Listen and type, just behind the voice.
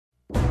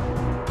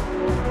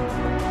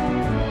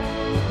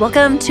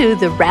Welcome to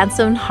the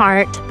Ransomed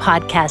Heart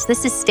podcast.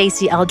 This is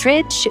Stacey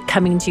Eldredge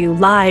coming to you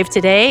live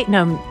today.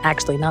 No, I'm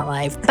actually not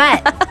live,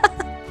 but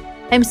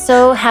I'm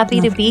so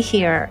happy to be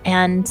here.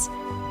 And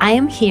I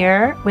am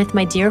here with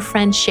my dear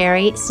friend,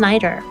 Cherie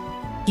Snyder.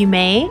 You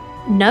may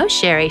know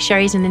Cherie.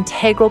 Cherie's an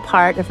integral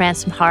part of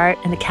Ransomed Heart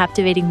and the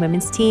Captivating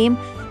Women's team.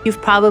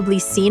 You've probably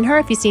seen her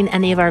if you've seen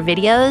any of our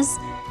videos,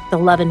 the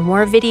Love and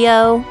War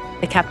video,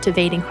 the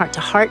Captivating Heart to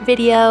Heart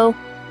video,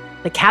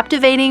 the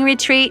Captivating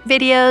Retreat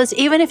videos.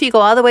 Even if you go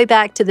all the way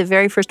back to the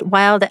very first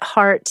Wild at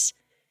Heart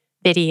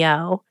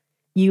video,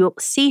 you'll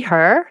see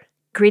her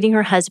greeting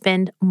her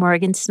husband,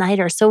 Morgan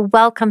Snyder. So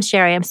welcome,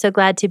 Cherie. I'm so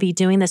glad to be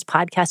doing this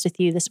podcast with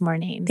you this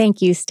morning.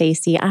 Thank you,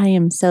 Stacey. I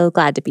am so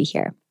glad to be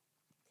here.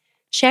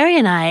 Cherie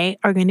and I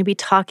are going to be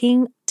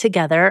talking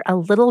together a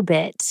little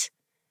bit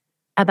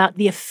about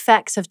the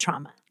effects of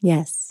trauma.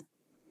 Yes.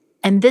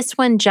 And this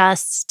one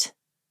but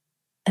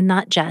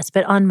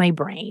on my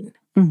brain.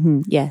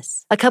 Mm-hmm.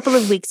 Yes. A couple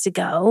of weeks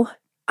ago,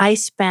 I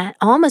spent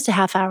almost a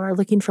half hour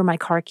looking for my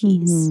car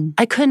keys. Mm-hmm.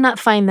 I could not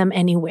find them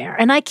anywhere.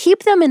 And I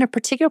keep them in a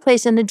particular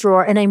place in the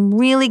drawer, and I'm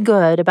really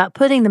good about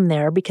putting them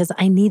there because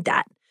I need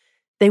that.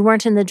 They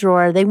weren't in the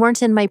drawer. They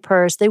weren't in my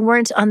purse. They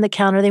weren't on the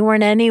counter. They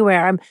weren't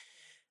anywhere. I'm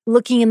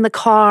looking in the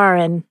car,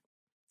 and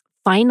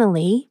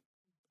finally,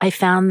 I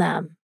found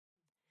them.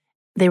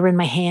 They were in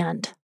my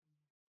hand.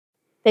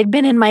 They'd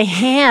been in my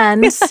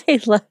hands. I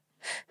love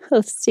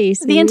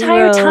Stacey. The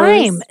entire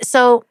time.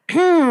 So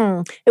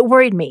it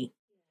worried me.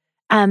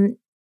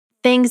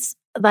 Things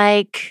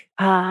like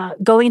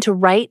going to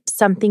write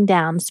something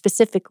down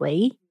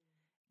specifically,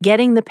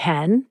 getting the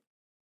pen,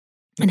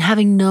 and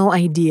having no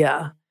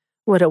idea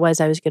what it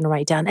was I was going to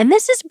write down. And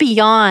this is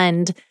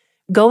beyond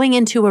going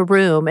into a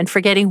room and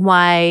forgetting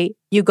why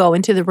you go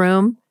into the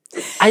room.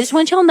 I just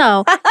want you to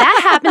know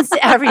that happens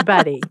to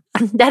everybody.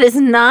 That is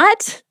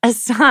not a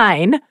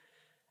sign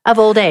of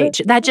old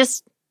age.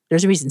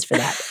 There's reasons for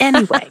that.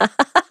 Anyway,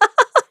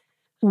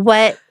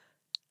 what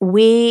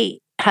we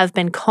have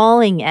been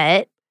calling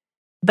it,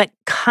 but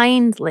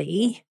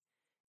kindly,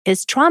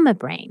 is trauma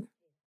brain.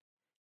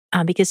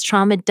 Because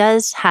trauma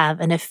does have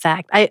an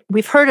effect.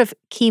 We've heard of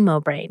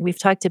chemo brain. We've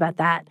talked about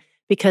that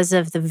because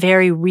of the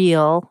very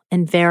real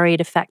and varied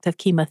effect of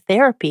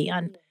chemotherapy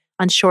on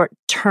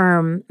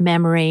short-term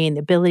memory and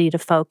the ability to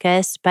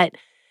focus. But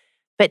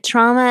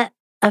trauma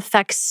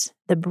affects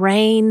the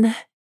brain,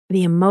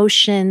 the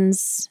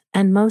emotions,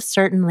 and most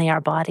certainly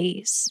our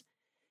bodies.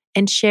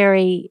 And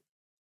Cherie,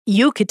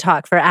 you could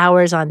talk for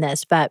hours on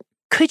this, but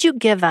could you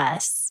give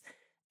us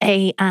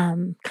a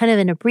kind of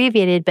an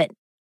abbreviated but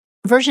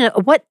version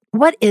of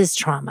what is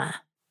trauma?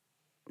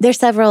 There's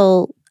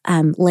several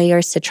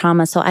layers to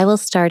trauma, so I will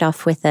start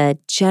off with a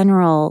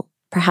general,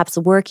 perhaps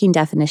working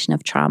definition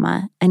of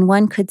trauma. And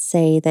one could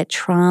say that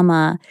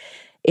trauma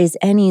is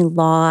any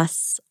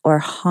loss or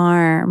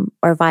harm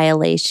or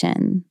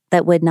violation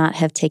that would not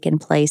have taken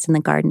place in the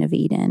Garden of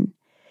Eden.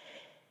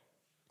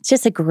 It's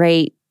just a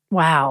great,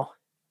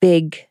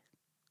 big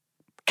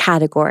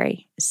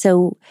category.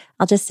 So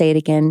I'll just say it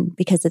again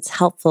because it's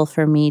helpful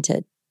for me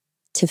to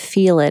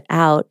feel it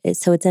out.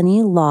 So it's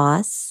any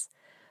loss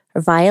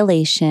or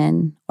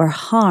violation or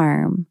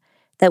harm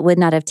that would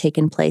not have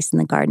taken place in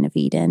the Garden of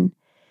Eden.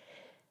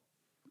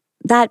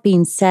 That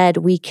being said,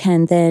 we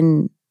can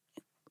then,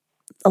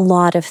 a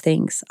lot of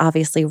things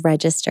obviously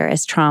register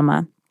as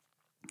trauma.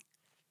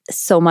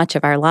 So much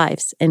of our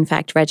lives, in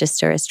fact,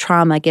 register as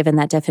trauma given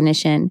that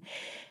definition.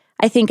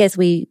 I think as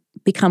we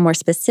become more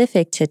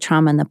specific to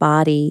trauma in the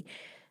body,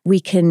 we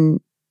can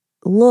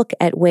look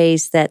at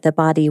ways that the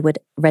body would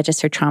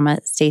register trauma,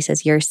 Stace,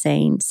 as you're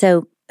saying.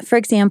 So, for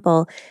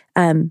example,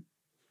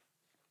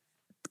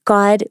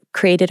 God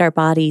created our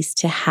bodies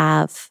to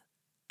have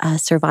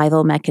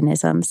survival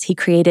mechanisms. He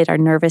created our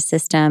nervous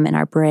system and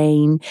our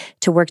brain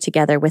to work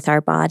together with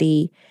our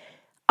body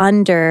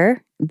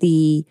under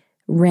the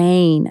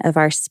reign of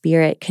our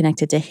spirit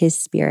connected to His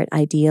spirit,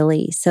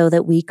 ideally, so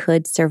that we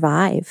could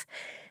survive.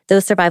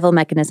 Those survival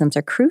mechanisms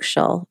are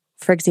crucial.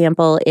 For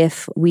example,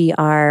 if we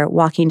are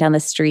walking down the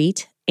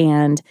street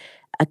and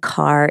a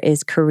car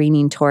is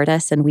careening toward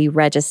us and we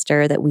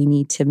register that we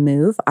need to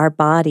move, our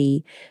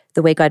body,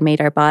 the way God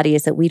made our body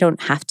is that we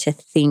don't have to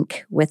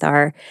think with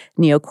our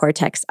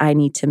neocortex, I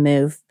need to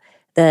move.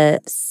 The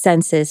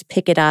senses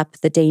pick it up,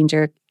 the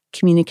danger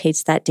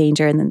communicates that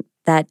danger, and then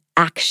that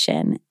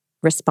action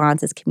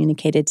response is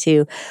communicated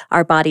to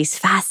our bodies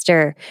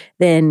faster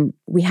than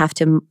we have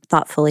to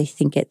thoughtfully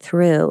think it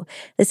through.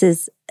 This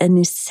is an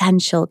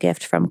essential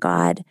gift from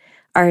God.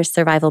 Our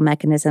survival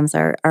mechanisms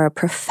are a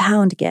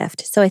profound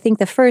gift. So I think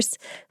the first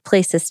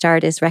place to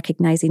start is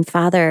recognizing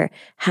Father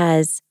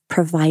has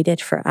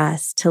provided for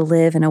us to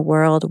live in a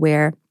world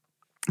where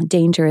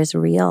danger is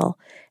real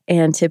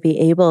and to be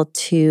able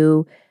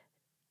to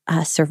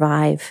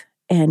survive.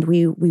 And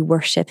we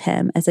worship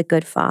Him as a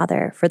good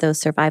Father for those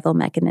survival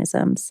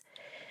mechanisms.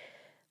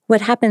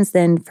 What happens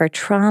then for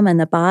trauma in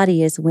the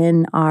body is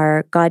when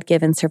our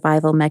God-given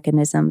survival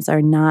mechanisms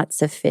are not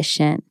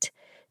sufficient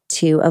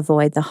to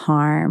avoid the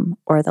harm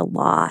or the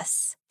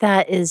loss.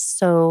 That is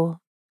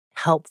so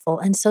helpful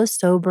and so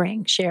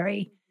sobering,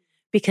 Cherie,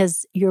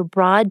 because your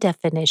broad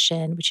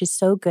definition, which is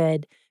so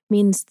good,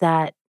 means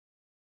that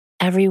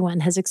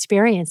everyone has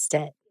experienced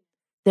it.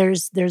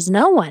 There's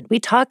no one. We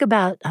talk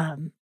about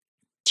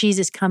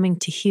Jesus coming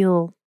to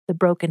heal the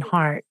broken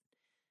heart,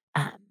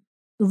 um,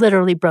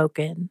 literally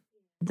broken,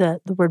 the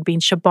word being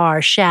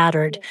shabar,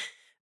 shattered,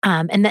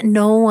 and that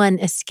no one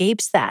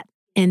escapes that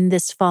in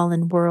this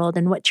fallen world.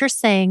 And what you're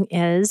saying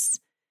is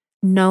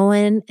no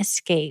one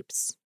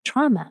escapes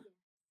trauma.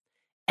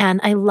 And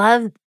I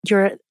love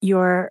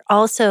you're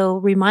also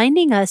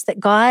reminding us that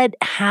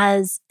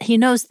He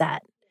knows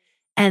that,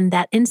 and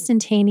that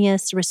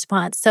instantaneous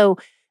response. So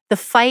the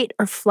fight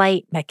or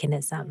flight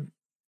mechanism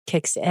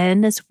kicks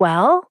in as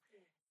well.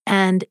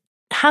 And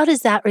how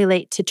does that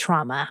relate to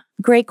trauma?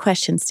 Great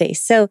question,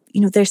 Stace. So,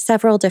 there's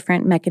several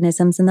different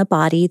mechanisms in the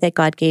body that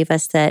God gave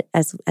us that,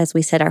 as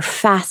we said, are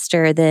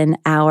faster than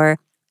our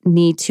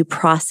need to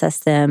process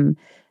them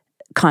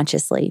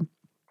consciously.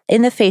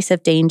 In the face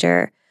of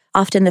danger,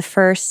 often the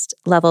first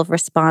level of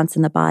response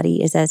in the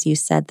body is, as you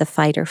said, the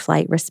fight or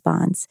flight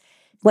response.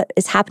 What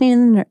is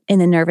happening in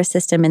the nervous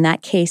system in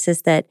that case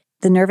is that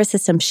the nervous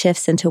system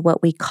shifts into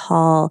what we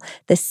call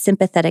the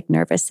sympathetic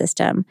nervous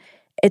system.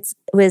 It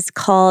was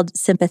called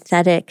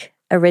sympathetic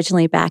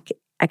originally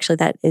actually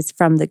that is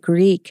from the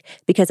Greek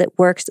because it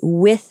works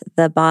with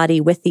the body,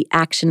 with the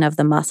action of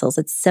the muscles.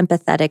 It's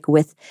sympathetic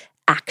with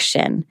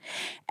action.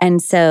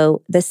 And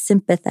so the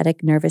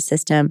sympathetic nervous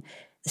system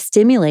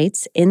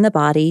stimulates in the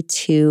body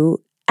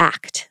to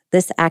act.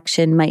 This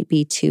action might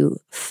be to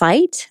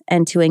fight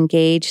and to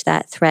engage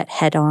that threat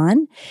head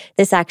on.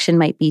 This action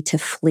might be to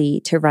flee,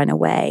 to run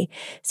away.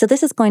 So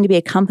this is going to be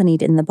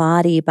accompanied in the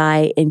body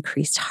by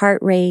increased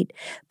heart rate.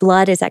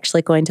 Blood is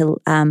actually going to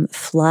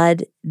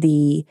flood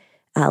the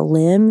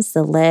limbs,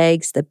 the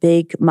legs, the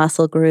big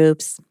muscle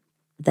groups,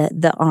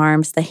 the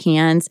arms, the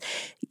hands.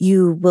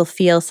 You will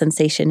feel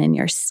sensation in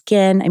your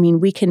skin. I mean,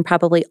 we can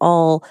probably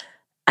all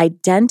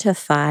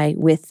identify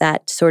with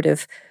that sort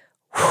of,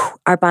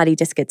 our body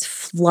just gets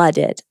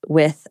flooded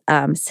with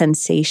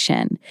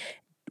sensation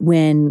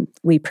when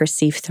we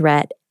perceive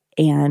threat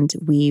and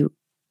we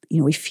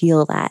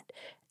feel that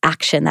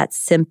action, that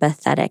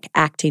sympathetic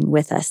acting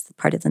with us,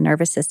 part of the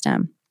nervous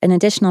system. An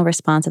additional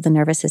response of the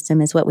nervous system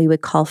is what we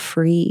would call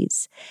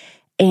freeze.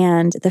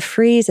 And the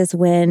freeze is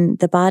when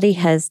the body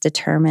has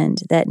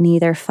determined that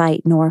neither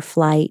fight nor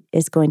flight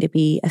is going to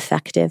be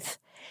effective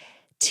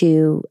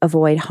to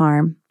avoid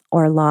harm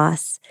or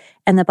loss.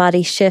 And the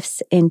body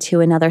shifts into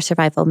another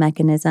survival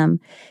mechanism.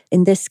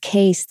 In this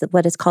case,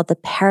 what is called the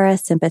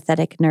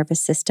parasympathetic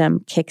nervous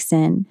system kicks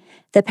in.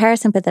 The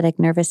parasympathetic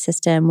nervous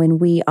system, when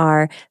we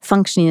are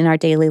functioning in our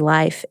daily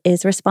life,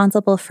 is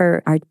responsible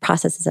for our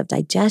processes of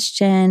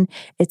digestion.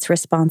 It's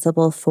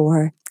responsible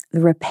for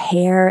the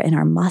repair in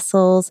our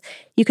muscles.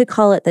 You could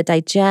call it the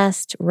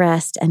digest,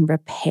 rest, and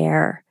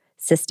repair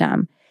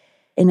system.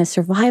 In a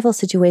survival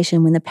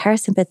situation, when the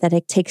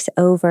parasympathetic takes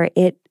over,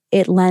 it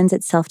lends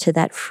itself to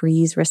that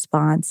freeze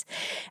response.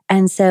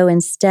 And so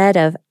instead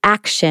of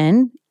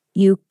action,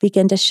 you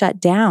begin to shut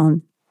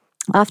down.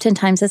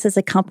 Oftentimes, this is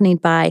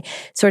accompanied by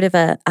sort of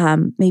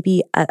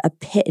maybe a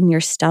pit in your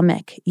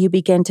stomach. You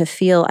begin to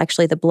feel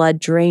actually the blood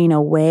drain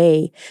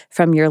away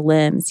from your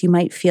limbs. You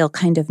might feel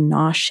kind of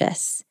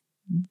nauseous.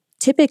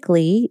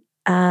 Typically,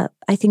 I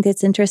think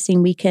it's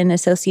interesting, we can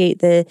associate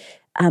the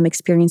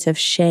experience of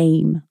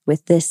shame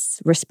with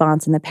this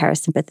response in the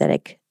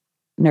parasympathetic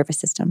nervous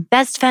system.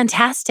 That's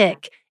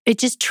fantastic. It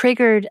just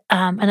triggered,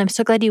 and I'm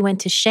so glad you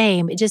went to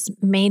shame. It just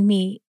made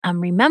me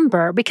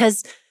remember,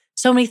 because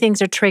so many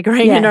things are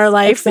triggering in our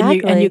life,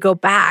 exactly. and you go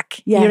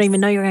back. Yes. You don't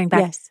even know you're going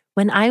back. Yes.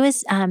 When I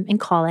was in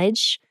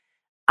college,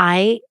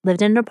 I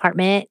lived in an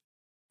apartment,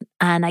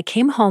 and I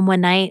came home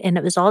one night and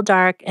it was all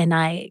dark, and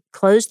I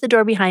closed the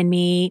door behind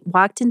me,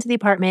 walked into the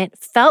apartment,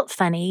 felt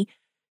funny,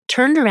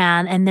 turned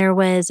around, and there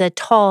was a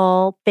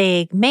tall,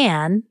 big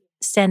man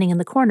standing in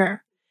the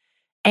corner.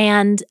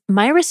 And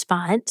my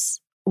response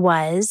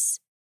was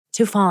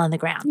to fall on the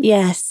ground.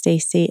 Yes,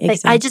 Stacey,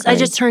 exactly. I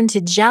just turned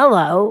to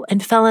jello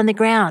and fell on the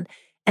ground.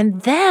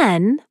 And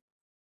then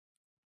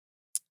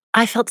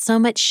I felt so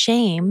much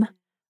shame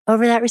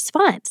over that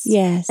response.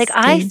 Yes.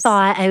 I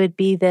thought I would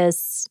be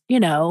this,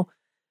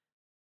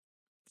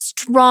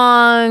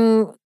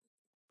 strong,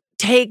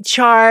 take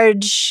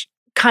charge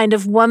kind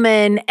of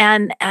woman.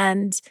 And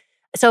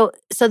so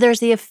there's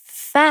the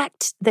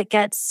effect that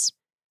gets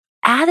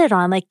added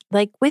on,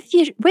 like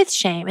with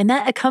shame, and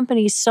that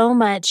accompanies so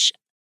much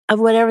of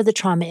whatever the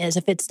trauma is.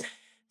 If it's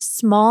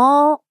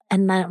small,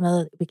 and I don't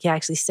know that we can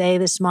actually say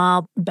the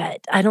small, but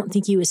I don't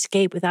think you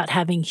escape without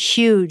having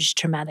huge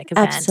traumatic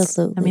events.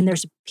 Absolutely. I mean,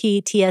 there's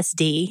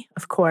PTSD,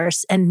 of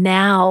course, and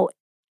now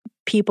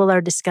people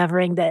are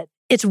discovering that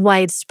it's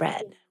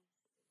widespread.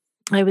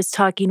 I was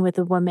talking with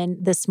a woman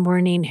this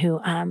morning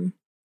who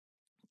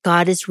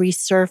God is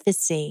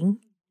resurfacing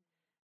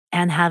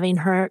and having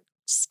her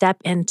step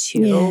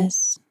into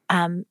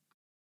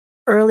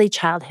early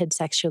childhood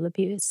sexual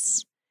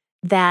abuse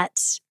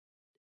that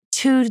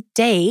to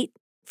date,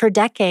 for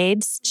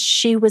decades,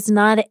 she was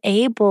not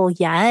able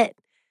yet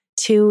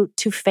to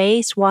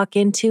face, walk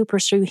into,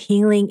 pursue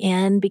healing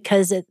in,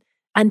 because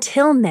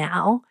until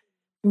now,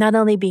 not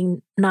only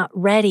being not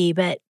ready,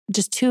 but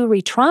just too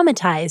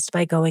re-traumatized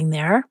by going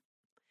there,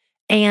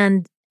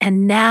 and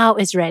now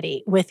is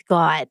ready with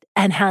God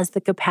and has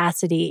the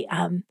capacity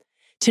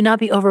to not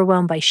be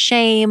overwhelmed by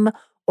shame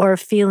or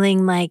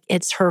feeling like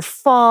it's her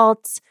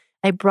fault.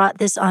 I brought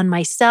this on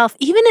myself.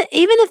 Even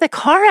if the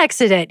car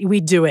accident,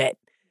 we do it.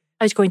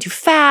 I was going too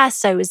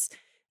fast. There's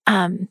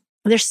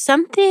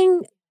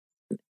something,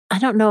 I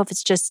don't know if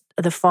it's just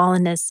the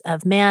fallenness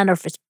of man or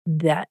if it's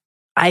that,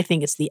 I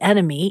think it's the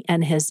enemy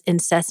and his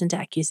incessant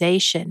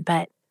accusation.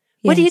 But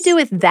what do you do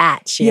with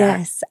that, Cherie?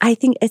 Yes, I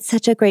think it's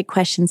such a great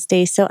question,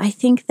 Stace. So I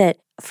think that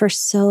for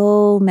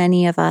so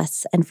many of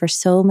us and for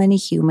so many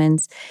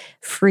humans,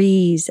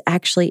 freeze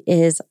actually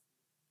is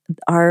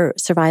our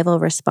survival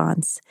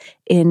response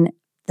in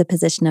the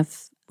position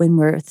of when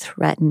we're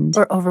threatened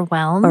or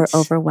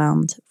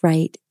overwhelmed.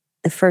 Right?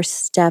 The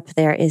first step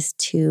there is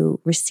to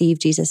receive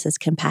Jesus's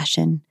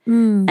compassion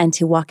and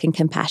to walk in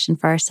compassion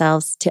for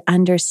ourselves, to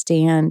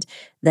understand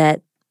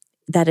that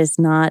that is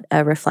not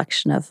a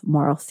reflection of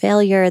moral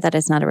failure, that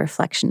is not a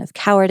reflection of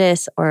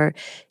cowardice or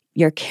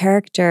your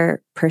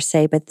character per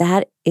se, but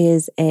that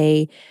is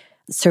a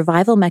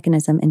survival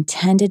mechanism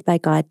intended by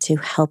God to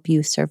help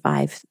you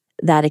survive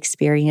that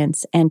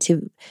experience and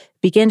to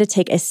begin to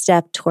take a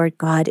step toward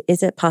God.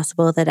 Is it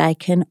possible that I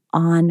can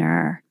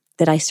honor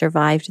that I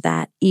survived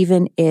that,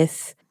 even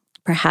if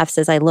perhaps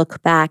as I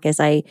look back, as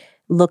I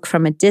look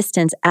from a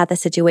distance at the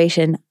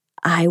situation,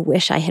 I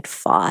wish I had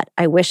fought,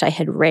 I wish I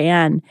had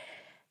ran.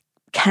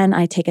 Can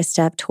I take a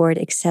step toward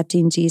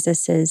accepting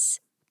Jesus's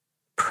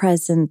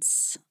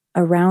presence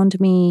around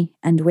me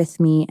and with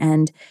me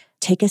and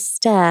take a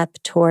step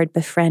toward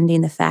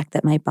befriending the fact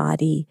that my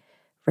body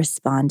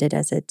responded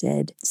as it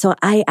did? So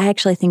I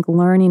actually think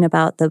learning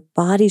about the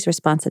body's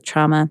response to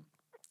trauma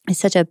is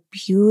such a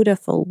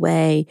beautiful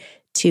way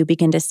to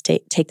begin to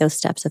take those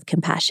steps of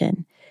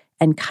compassion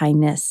and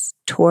kindness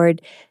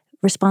toward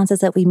responses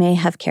that we may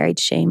have carried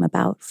shame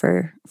about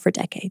for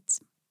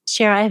decades.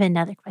 Cherie, I have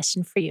another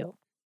question for you.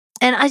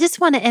 And I just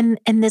want to,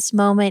 in this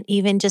moment,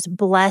 even just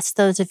bless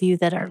those of you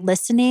that are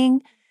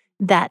listening,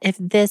 that if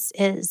this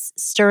is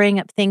stirring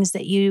up things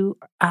that you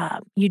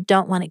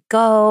don't want to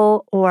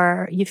go,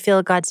 or you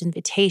feel God's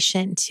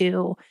invitation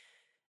to,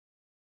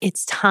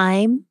 it's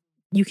time,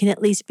 you can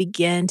at least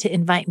begin to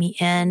invite me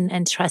in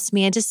and trust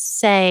me and just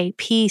say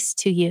peace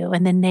to you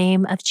in the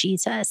name of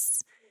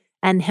Jesus,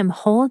 and him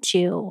hold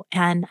you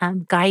and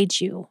guide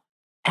you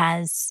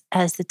as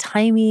the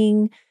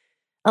timing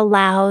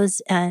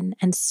allows, and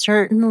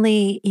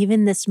certainly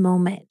even this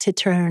moment to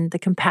turn the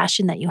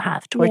compassion that you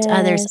have towards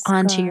others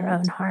onto your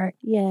own heart.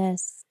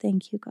 Yes.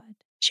 Thank you, God.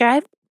 Cherie,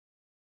 I've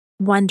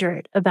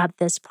wondered about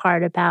this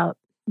part about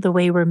the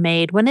way we're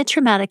made. When a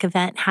traumatic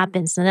event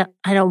happens, and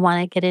I don't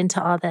want to get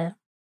into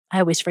I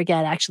always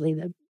forget actually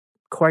the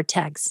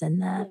cortex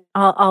and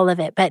all of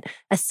it, but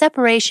a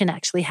separation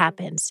actually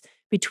happens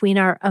between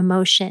our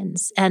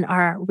emotions and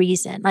our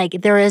reason.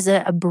 Like there is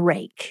a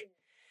break.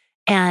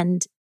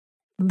 And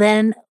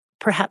then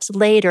perhaps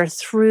later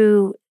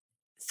through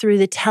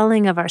the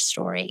telling of our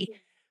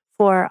story,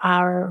 for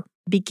our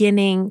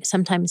beginning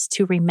sometimes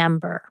to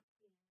remember.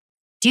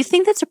 Do you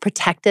think that's a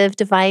protective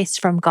device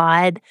from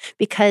God?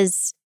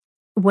 Because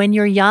when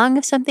you're young,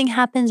 if something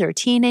happens, or a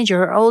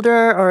teenager or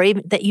older, or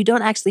even that you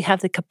don't actually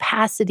have the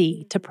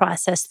capacity to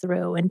process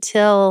through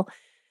until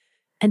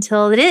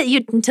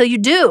you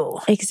do.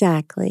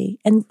 Exactly.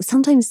 And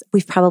sometimes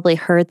we've probably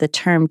heard the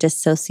term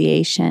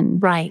dissociation.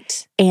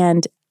 Right.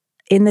 And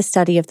in the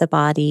study of the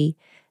body,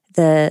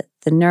 the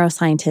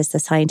neuroscientists, the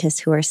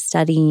scientists who are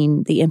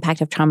studying the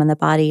impact of trauma in the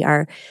body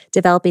are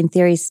developing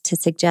theories to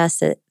suggest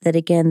that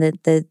again,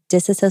 the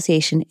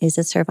disassociation is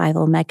a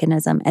survival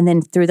mechanism. And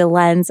then through the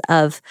lens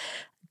of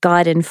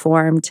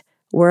God-informed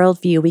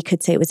worldview, we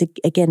could say it was,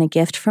 again, a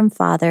gift from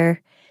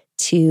Father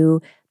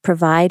to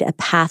provide a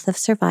path of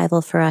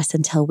survival for us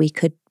until we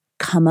could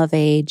come of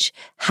age,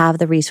 have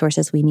the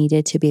resources we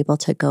needed to be able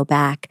to go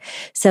back.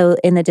 So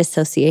in the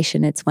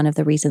dissociation, it's one of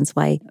the reasons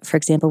why, for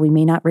example, we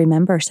may not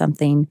remember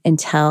something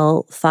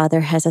until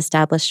Father has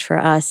established for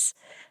us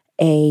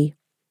a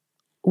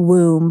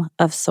womb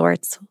of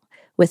sorts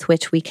with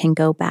which we can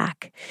go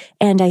back.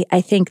 And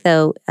I think,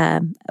 though,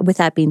 with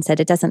that being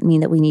said, it doesn't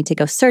mean that we need to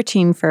go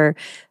searching for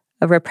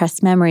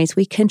repressed memories.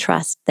 We can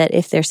trust that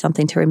if there's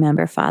something to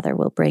remember, Father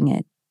will bring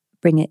it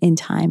in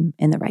time,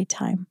 in the right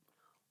time.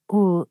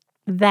 Ooh,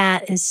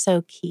 that is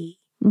so key.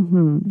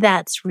 Mm-hmm.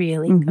 That's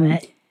really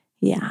good.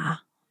 Yeah.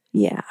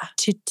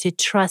 To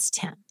trust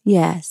him.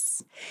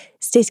 Yes.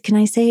 Stace,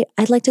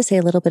 I'd like to say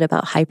a little bit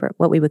about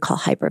what we would call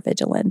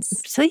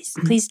hypervigilance.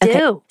 Please do.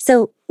 Okay.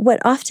 So what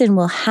often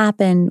will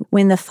happen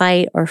when the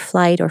fight or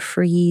flight or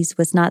freeze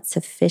was not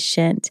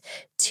sufficient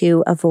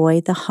to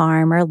avoid the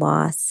harm or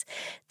loss,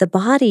 the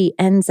body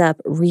ends up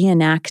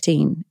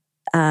reenacting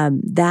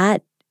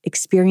that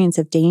experience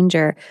of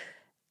danger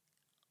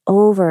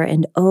over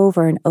and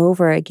over and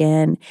over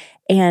again.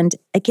 And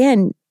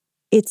again,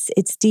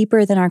 it's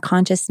deeper than our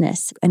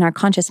consciousness. In our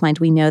conscious mind,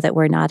 we know that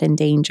we're not in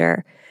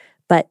danger,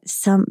 but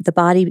the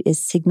body is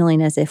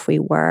signaling as if we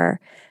were.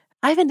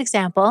 I have an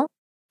example.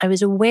 I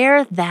was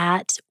aware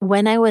that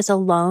when I was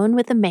alone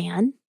with a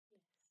man,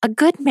 a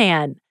good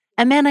man,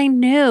 a man I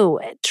knew,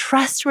 a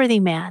trustworthy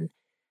man,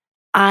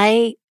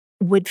 I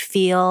would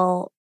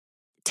feel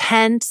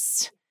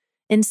tense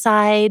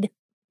inside,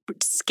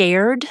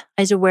 scared.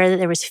 I was aware that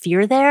there was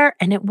fear there,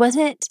 and it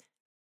wasn't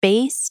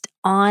based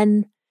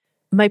on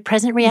my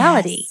present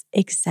reality. Yes,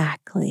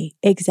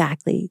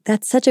 exactly.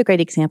 That's such a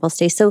great example,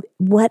 Stace. So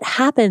what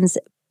happens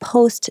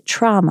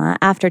post-trauma,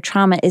 after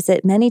trauma, is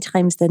that many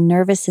times the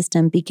nervous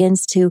system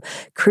begins to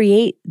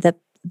create the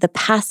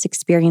past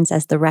experience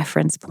as the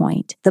reference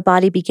point. The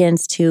body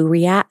begins to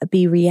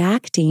be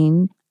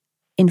reacting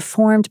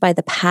informed by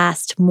the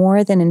past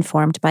more than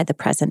informed by the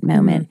present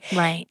moment.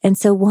 Right. And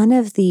so one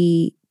of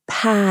the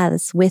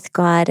paths with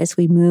God as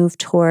we move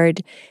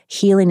toward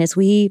healing is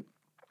we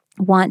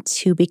want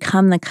to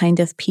become the kind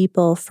of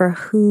people for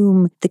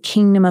whom the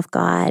kingdom of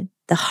God,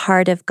 the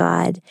heart of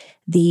God,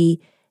 the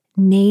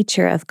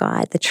nature of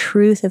God, the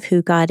truth of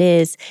who God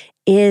is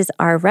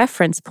our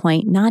reference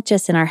point, not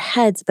just in our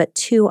heads, but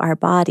to our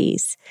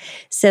bodies.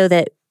 So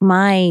that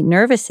my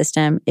nervous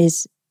system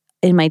is,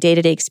 in my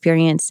day-to-day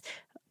experience,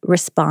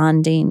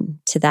 responding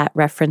to that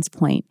reference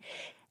point.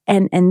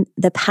 And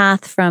the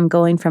path from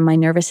going from my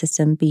nervous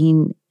system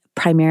being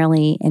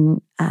primarily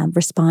in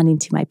responding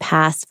to my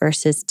past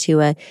versus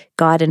to a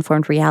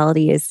God-informed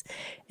reality is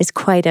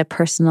quite a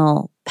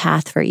personal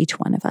path for each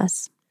one of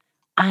us.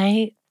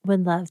 I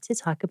would love to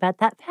talk about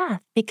that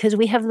path because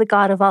we have the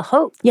God of all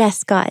hope.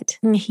 Yes, God.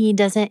 He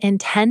doesn't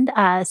intend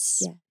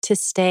us to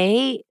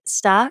stay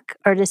stuck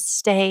or to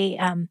stay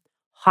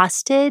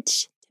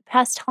hostage to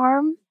past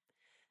harm.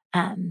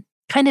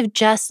 Kind of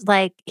just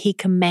like he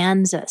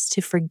commands us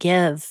to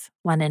forgive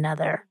one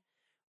another.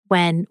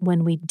 When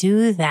we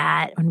do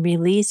that and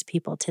release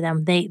people to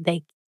them,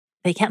 they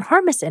can't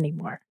harm us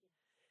anymore.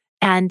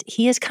 And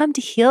he has come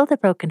to heal the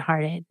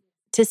brokenhearted,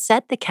 to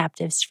set the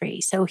captives free.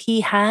 So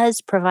he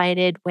has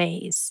provided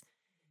ways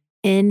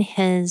in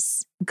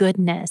his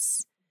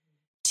goodness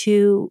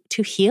to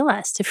heal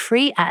us, to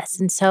free us.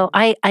 And so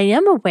I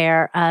am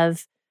aware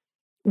of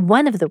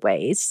one of the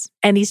ways,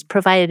 and he's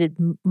provided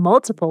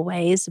multiple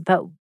ways,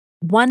 but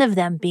one of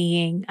them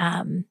being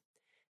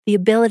the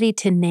ability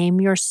to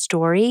name your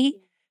story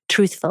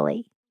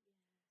truthfully,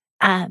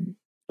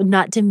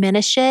 not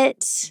diminish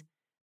it,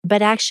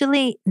 but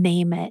actually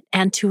name it,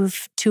 and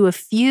to a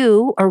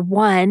few or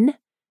one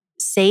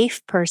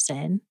safe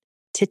person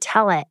to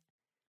tell it.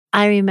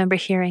 I remember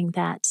hearing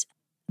that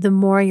the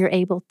more you're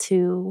able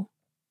to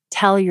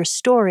tell your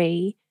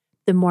story,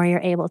 the more you're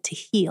able to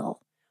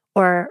heal.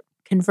 Or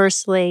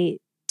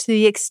conversely, to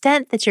the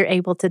extent that you're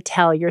able to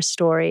tell your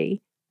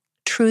story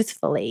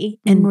truthfully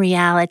in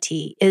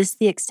reality is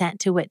the extent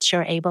to which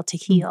you're able to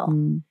heal.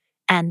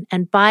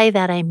 And by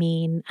that, I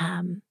mean,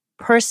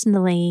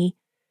 personally,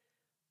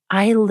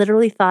 I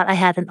literally thought I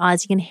had an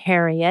Aussie and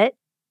Harriet,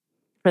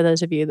 for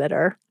those of you that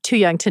are too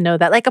young to know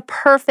that, like a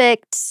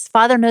perfect,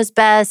 father knows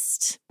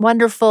best,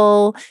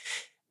 wonderful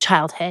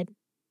childhood.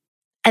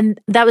 And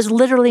that was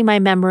literally my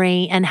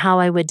memory and how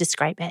I would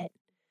describe it.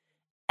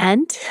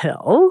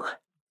 Until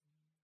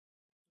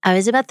I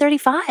was about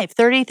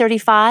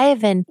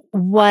 35, and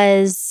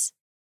was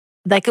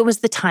like, it was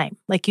the time,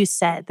 like you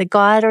said, that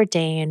God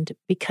ordained,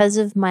 because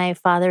of my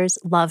father's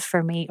love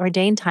for me,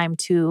 ordained time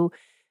to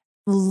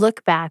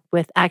look back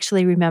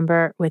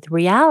remember with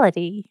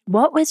reality.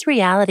 What was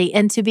reality?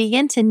 And to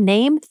begin to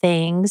name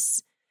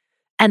things.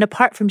 And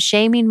apart from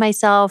shaming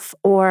myself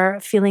or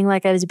feeling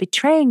like I was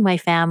betraying my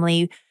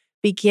family,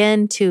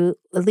 begin to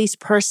at least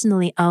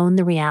personally own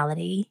the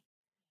reality.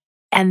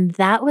 And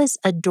that was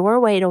a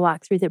doorway to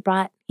walk through that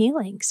brought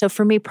healing. So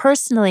for me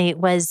personally, it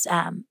was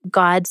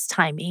God's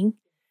timing.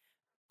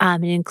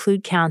 It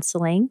included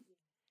counseling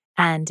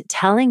and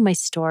telling my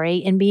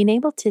story and being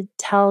able to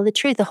tell the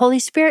truth. The Holy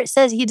Spirit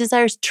says he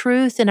desires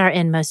truth in our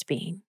inmost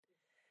being,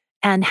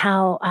 and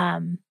how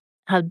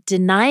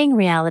denying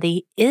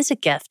reality is a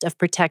gift of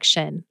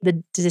protection,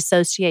 the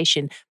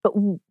dissociation.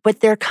 But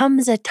there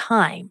comes a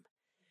time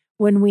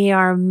when we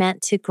are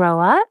meant to grow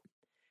up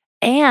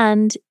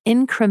and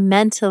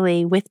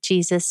incrementally with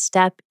Jesus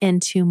step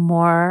into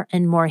more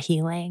and more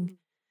healing.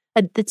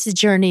 It's a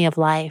journey of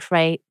life,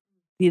 right?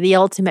 The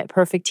ultimate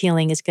perfect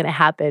healing is going to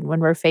happen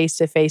when we're face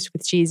to face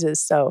with Jesus.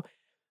 So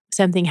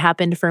something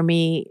happened for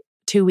me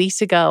 2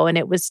 weeks ago, and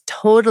it was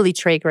totally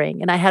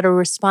triggering. And I had a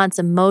response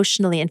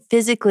emotionally and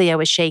physically. I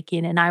was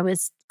shaking and I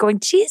was going,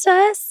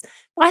 Jesus,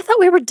 well, I thought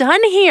we were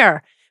done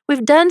here.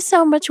 We've done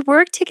so much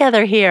work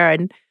together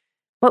here.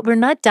 But we're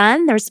not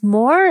done. There's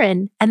more,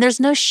 and there's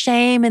no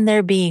shame in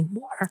there being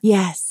more.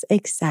 Yes,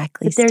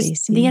 exactly, But there's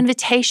Stacey. the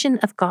invitation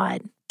of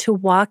God to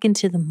walk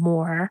into the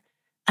more.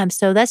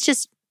 So that's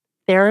just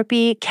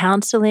therapy,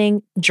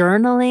 counseling,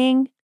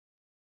 journaling.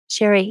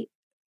 Cherie,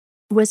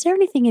 was there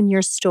anything in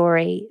your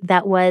story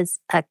that was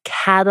a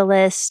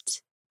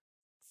catalyst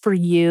for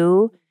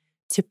you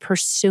to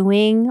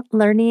pursuing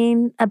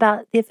learning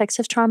about the effects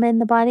of trauma in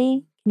the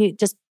body? Can you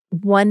just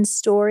one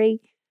story?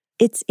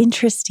 It's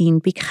interesting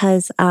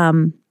because I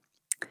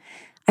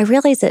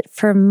realize that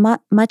for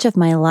much of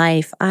my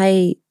life,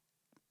 I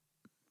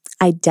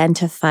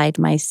identified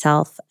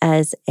myself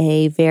as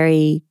a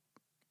very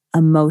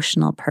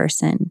emotional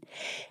person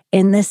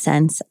in the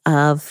sense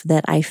of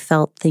that I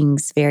felt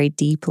things very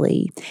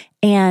deeply.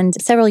 And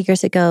several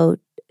years ago,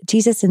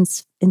 Jesus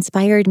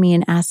inspired me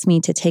and asked me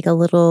to take a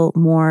little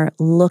more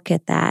look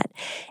at that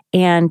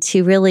and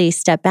to really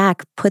step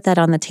back, put that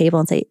on the table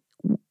and say,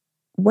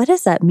 what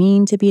does that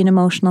mean to be an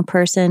emotional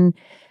person?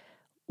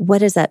 What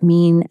does that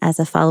mean as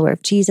a follower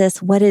of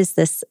Jesus? What is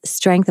this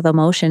strength of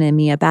emotion in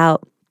me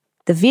about?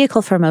 The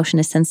vehicle for emotion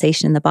is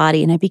sensation in the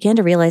body. And I began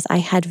to realize I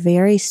had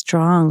very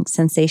strong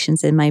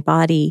sensations in my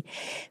body,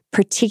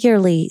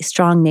 particularly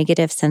strong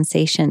negative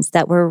sensations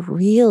that were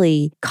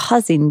really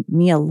causing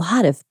me a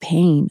lot of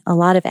pain, a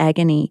lot of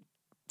agony.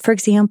 For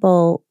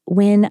example,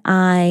 when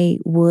I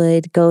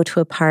would go to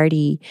a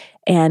party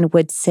and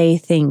would say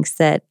things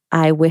that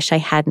I wish I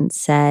hadn't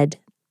said,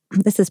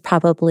 this is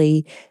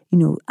probably,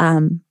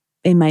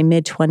 in my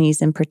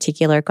mid-20s in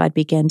particular, God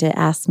began to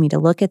ask me to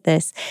look at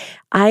this.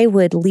 I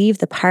would leave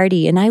the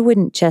party and I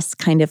wouldn't just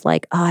kind of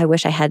like, oh, I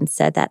wish I hadn't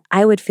said that.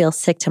 I would feel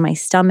sick to my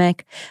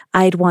stomach.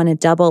 I'd want to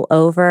double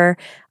over.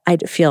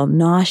 I'd feel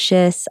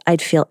nauseous.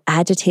 I'd feel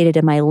agitated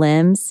in my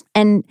limbs.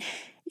 And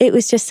it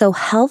was just so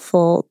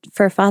helpful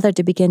for Father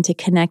to begin to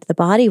connect the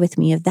body with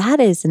me. If that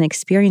is an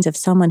experience of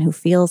someone who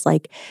feels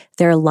like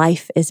their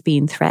life is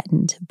being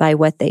threatened by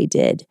what they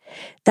did,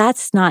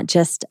 that's not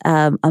just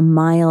a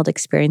mild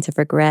experience of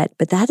regret,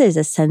 but that is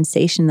a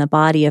sensation in the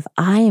body of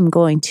I am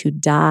going to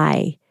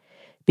die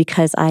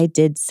because I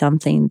did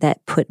something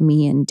that put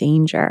me in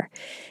danger.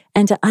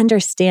 And to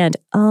understand,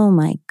 oh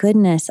my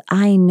goodness,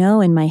 I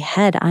know in my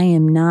head I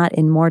am not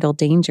in mortal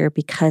danger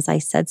because I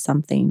said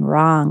something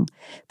wrong,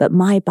 but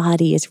my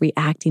body is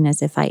reacting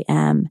as if I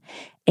am.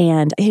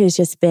 And it has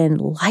just been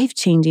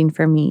life-changing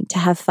for me to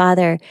have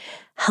Father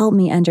help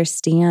me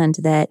understand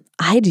that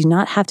I do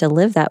not have to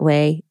live that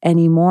way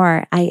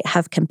anymore. I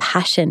have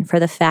compassion for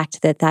the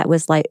fact that that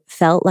was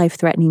felt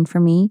life-threatening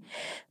for me.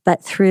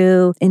 But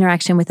through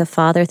interaction with the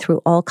Father,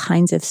 through all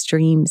kinds of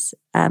streams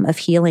of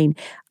healing,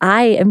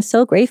 I am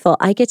so grateful.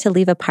 I get to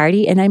leave a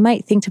party and I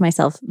might think to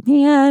myself,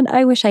 man,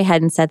 I wish I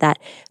hadn't said that,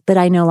 but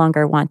I no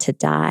longer want to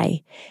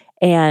die.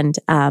 And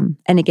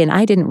again,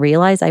 I didn't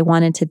realize I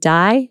wanted to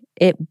die,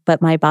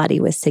 but my body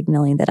was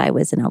signaling that I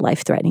was in a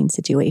life-threatening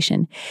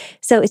situation.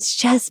 So it's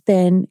just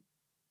been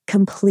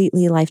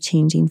completely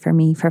life-changing for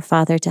me, for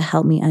Father to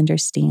help me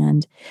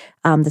understand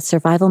the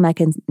survival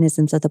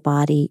mechanisms of the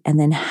body, and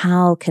then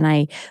how can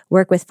I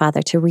work with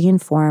Father to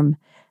reinform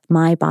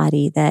my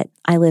body that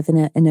I live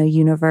in a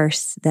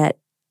universe that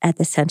at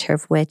the center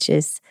of which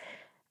is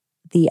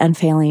the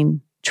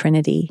unfailing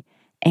Trinity,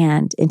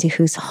 and into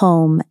whose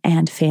home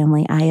and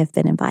family I have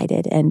been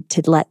invited, and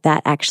to let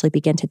that actually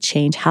begin to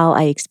change how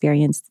I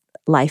experience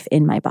life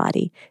in my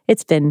body.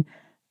 It's been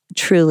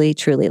truly,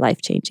 truly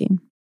life-changing.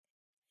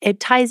 It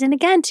ties in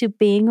again to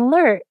being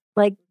alert,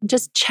 like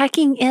just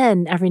checking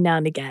in every now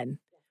and again.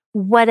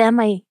 What am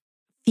I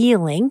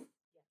feeling?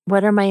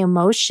 What are my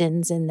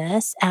emotions in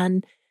this?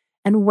 And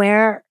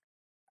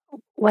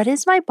what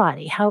is my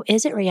body? How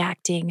is it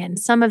reacting? And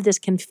some of this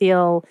can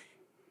feel,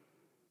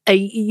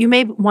 you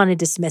may want to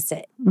dismiss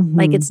it,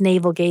 like it's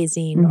navel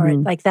gazing or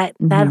like that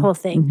whole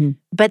thing.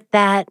 But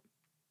that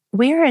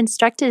we are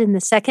instructed in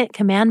the second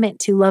commandment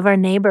to love our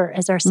neighbor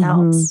as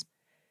ourselves.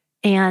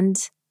 And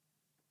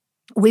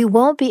we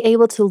won't be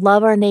able to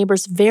love our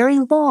neighbors very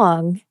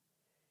long,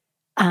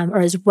 or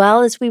as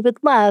well as we would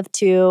love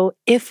to,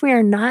 if we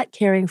are not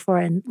caring for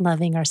and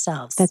loving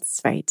ourselves. That's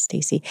right,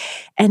 Stacey.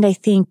 And I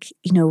think,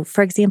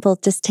 for example,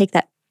 just take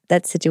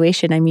that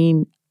situation. I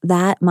mean,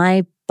 that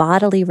my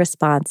bodily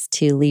response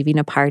to leaving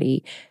a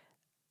party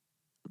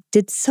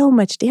did so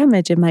much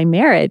damage in my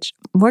marriage.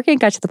 Morgan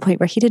got to the point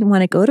where he didn't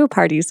want to go to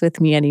parties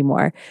with me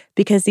anymore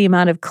because the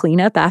amount of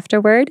cleanup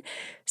afterward.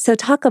 So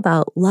talk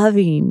about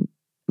loving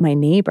my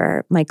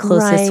neighbor. My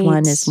closest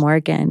one is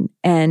Morgan.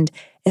 And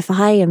if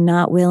I am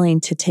not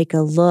willing to take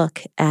a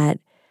look at,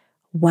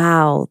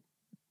 wow,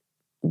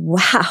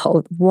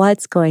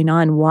 what's going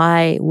on?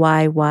 Why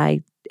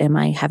am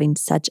I having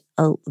such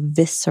a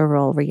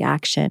visceral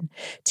reaction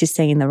to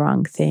saying the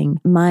wrong thing?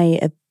 My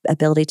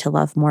ability to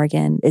love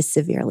Morgan is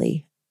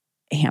severely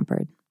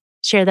hampered.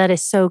 Cherie, that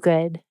is so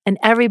good. And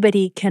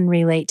everybody can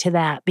relate to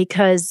that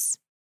because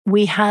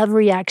we have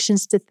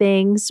reactions to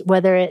things,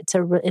 whether it's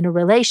in a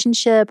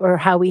relationship or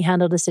how we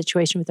handled a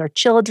situation with our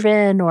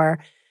children or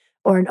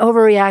an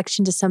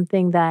overreaction to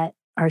something that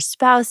our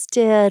spouse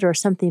did or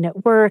something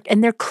at work.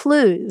 And they're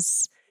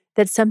clues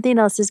that something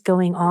else is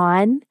going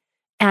on.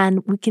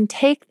 And we can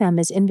take them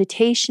as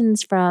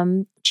invitations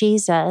from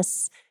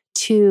Jesus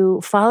to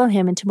follow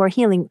him into more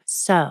healing.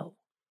 So,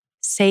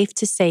 safe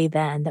to say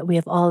then that we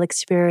have all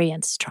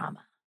experienced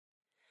trauma.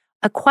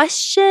 A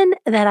question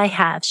that I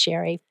have,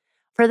 Cherie,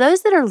 for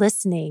those that are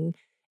listening,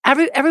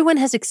 everyone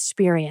has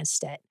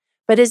experienced it,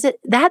 But is it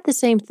that the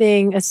same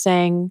thing as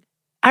saying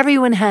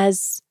everyone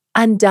has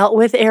undealt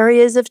with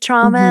areas of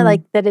trauma,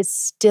 like that it's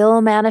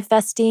still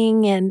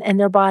manifesting in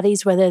their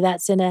bodies, whether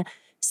that's in a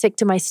sick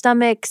to my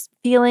stomach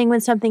feeling when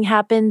something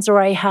happens,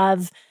 or I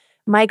have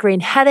migraine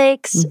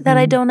headaches that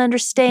I don't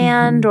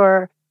understand,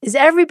 or is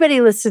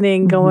everybody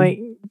listening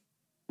going,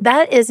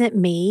 that isn't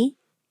me?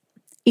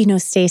 You know,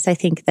 Stace, I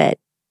think that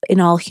in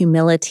all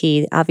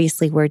humility,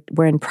 obviously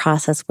we're in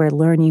process, we're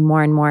learning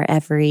more and more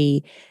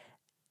every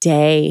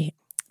day.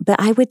 But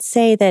I would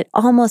say that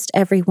almost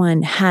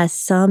everyone has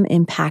some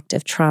impact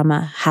of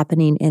trauma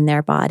happening in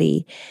their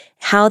body.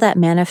 How that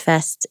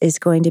manifests is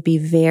going to be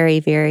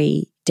very,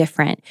 very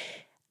different.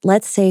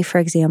 Let's say, for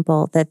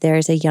example, that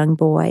there's a young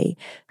boy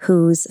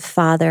whose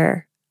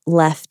father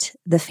left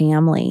the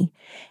family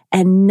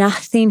and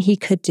nothing he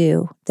could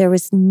do. There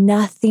was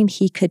nothing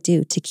he could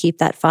do to keep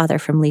that father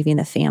from leaving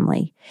the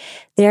family.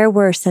 There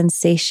were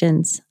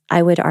sensations,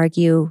 I would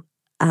argue,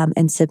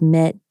 and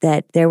submit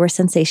that there were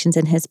sensations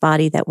in his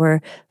body that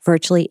were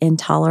virtually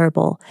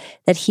intolerable,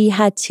 that he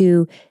had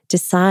to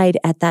decide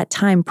at that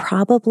time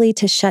probably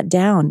to shut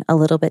down a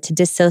little bit, to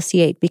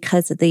dissociate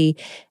because of the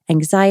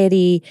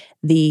anxiety,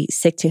 the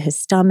sick to his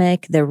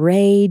stomach, the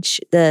rage,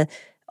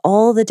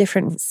 all the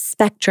different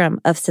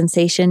spectrum of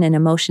sensation and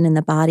emotion in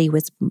the body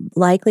was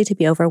likely to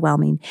be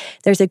overwhelming.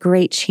 There's a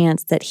great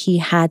chance that he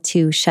had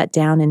to shut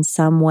down in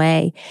some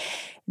way.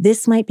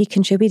 This might be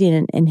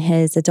contributing in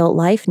his adult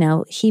life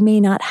now. He may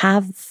not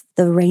have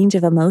the range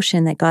of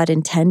emotion that God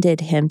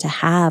intended him to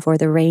have, or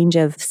the range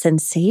of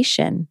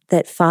sensation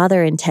that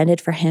Father intended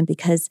for him,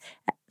 because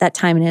at that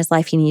time in his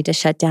life he needed to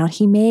shut down.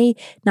 He may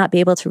not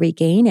be able to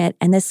regain it,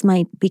 and this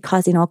might be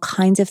causing all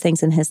kinds of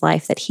things in his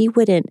life that he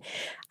wouldn't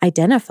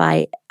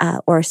identify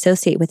or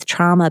associate with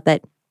trauma,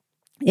 but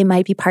it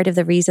might be part of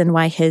the reason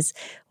why his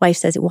wife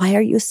says, "Why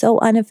are you so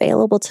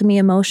unavailable to me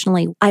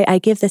emotionally?" I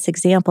give this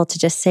example to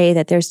just say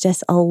that there's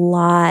just a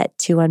lot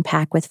to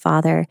unpack with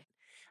Father.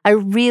 I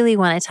really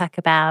want to talk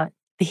about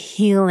the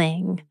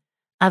healing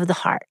of the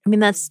heart. I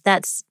mean,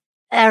 that's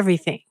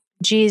everything.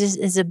 Jesus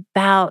is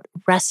about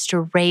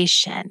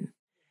restoration,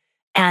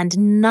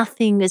 and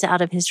nothing is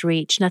out of his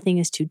reach. Nothing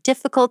is too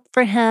difficult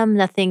for him.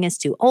 Nothing is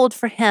too old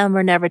for him,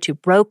 or never too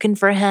broken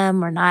for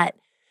him, or not.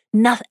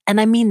 Nothing,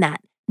 and I mean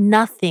that.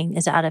 Nothing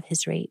is out of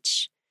his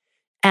reach.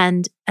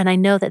 And I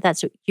know that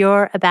that's what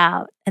you're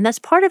about. And that's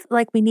part of,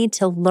 like, we need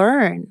to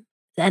learn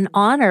and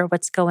honor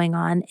what's going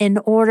on in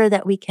order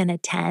that we can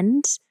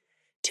attend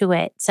to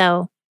it.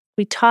 So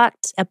we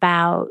talked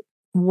about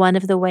one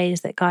of the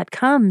ways that God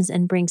comes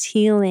and brings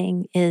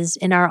healing is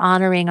in our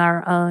honoring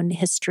our own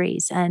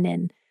histories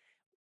and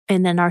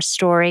in our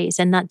stories,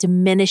 and not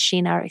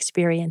diminishing our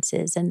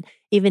experiences. And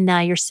even now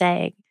you're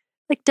saying,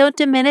 like, don't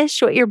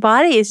diminish what your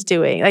body is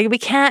doing. Like, we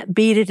can't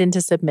beat it into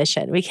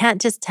submission. We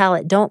can't just tell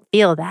it, don't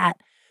feel that.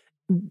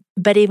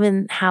 But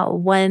even how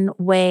one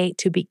way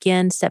to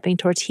begin stepping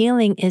towards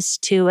healing is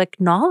to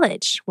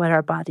acknowledge what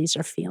our bodies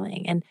are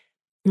feeling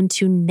and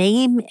to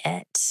name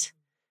it.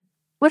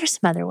 What are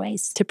some other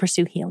ways to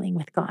pursue healing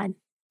with God?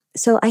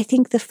 So I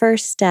think the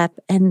first step,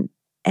 and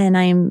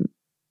I'm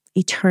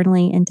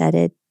eternally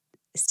indebted,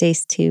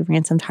 Stace, to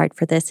Ransomed Heart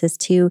for this, is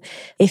to,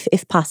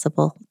 if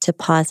possible, to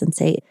pause and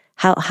say,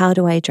 how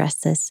do I address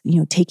this? You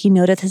know, taking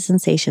note of the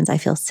sensations. I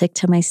feel sick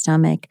to my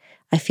stomach.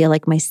 I feel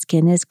like my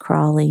skin is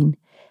crawling.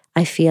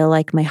 I feel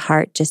like my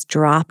heart just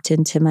dropped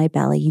into my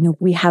belly. You know,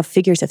 we have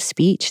figures of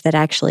speech that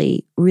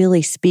actually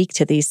really speak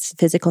to these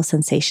physical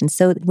sensations.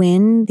 So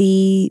when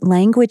the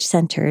language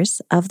centers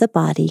of the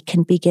body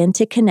can begin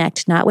to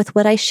connect, not with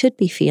what I should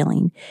be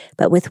feeling,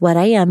 but with what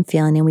I am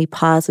feeling, and we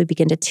pause, we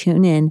begin to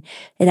tune in,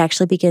 it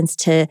actually begins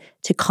to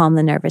calm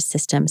the nervous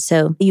system.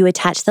 So you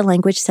attach the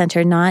language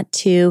center not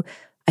to,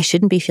 I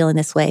shouldn't be feeling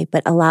this way,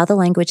 but allow the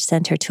language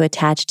center to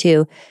attach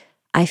to,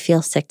 I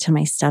feel sick to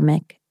my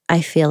stomach. I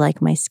feel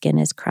like my skin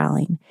is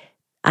crawling.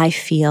 I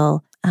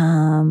feel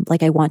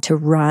like I want to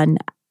run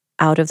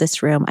out of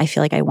this room. I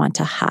feel like I want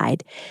to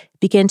hide.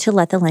 Begin to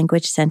let the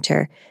language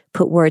center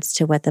put words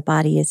to what the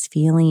body is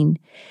feeling.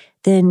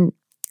 Then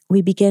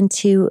we begin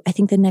to, I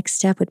think the next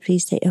step would be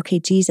to say, okay,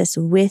 Jesus,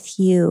 with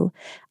you,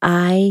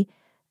 I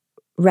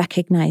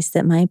recognize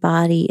that my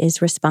body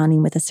is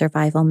responding with a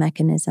survival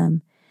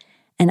mechanism.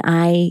 And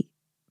I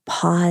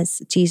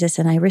pause, Jesus,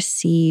 and I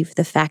receive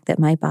the fact that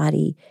my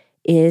body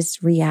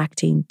is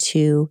reacting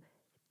to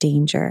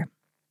danger.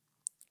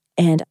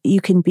 And you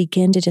can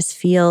begin to just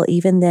feel,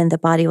 even then the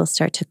body will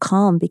start to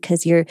calm,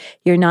 because you're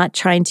not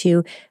trying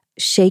to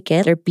shake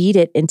it or beat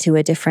it into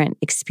a different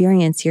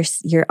experience.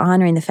 You're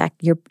honoring the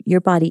fact your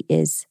body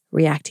is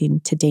reacting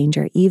to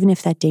danger, even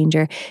if that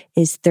danger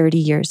is 30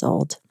 years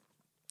old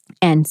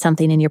and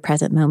something in your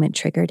present moment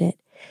triggered it.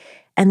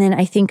 And then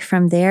I think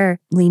from there,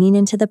 leaning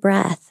into the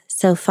breath.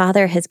 So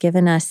Father has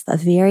given us a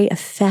very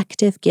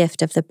effective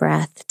gift of the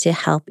breath to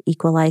help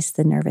equalize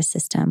the nervous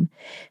system.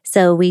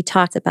 So we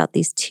talked about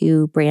these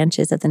two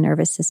branches of the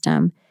nervous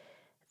system.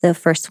 The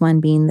first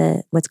one being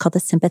what's called the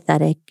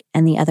sympathetic,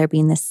 and the other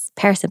being the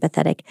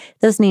parasympathetic.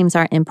 Those names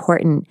aren't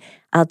important.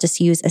 I'll just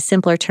use a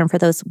simpler term for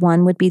those.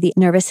 One would be the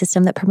nervous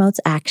system that promotes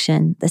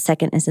action. The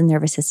second is the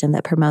nervous system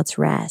that promotes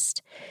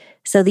rest.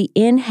 So the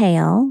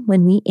inhale,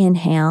 when we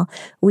inhale,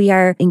 we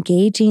are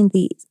engaging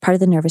the part of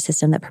the nervous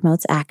system that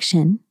promotes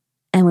action.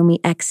 And when we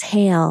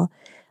exhale,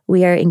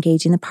 we are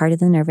engaging the part of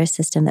the nervous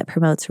system that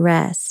promotes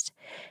rest.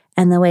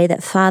 And the way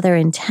that Father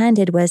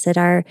intended was that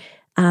our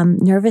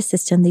nervous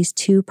system, these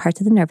two parts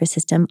of the nervous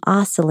system,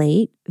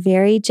 oscillate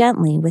very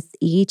gently with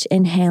each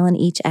inhale and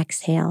each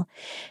exhale.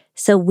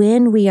 So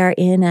when we are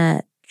in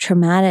a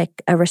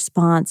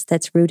response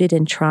that's rooted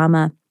in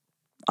trauma,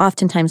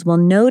 oftentimes we'll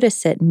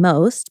notice it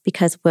most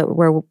because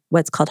we're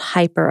what's called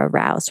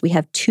hyper-aroused. We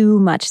have too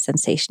much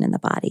sensation in the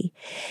body.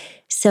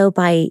 So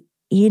by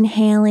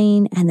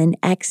inhaling and then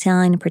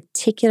exhaling,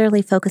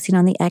 particularly focusing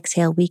on the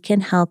exhale, we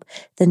can help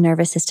the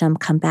nervous system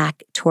come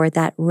back toward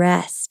that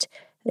rest,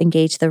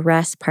 engage the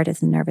rest part of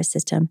the nervous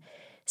system.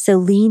 So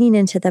leaning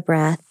into the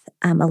breath,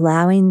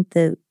 allowing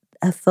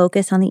a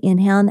focus on the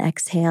inhale and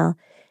exhale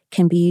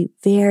can be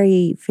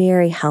very,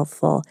 very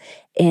helpful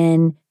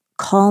in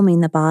calming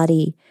the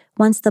body.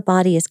 Once the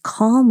body is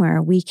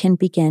calmer, we can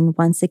begin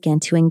once again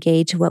to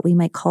engage what we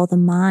might call the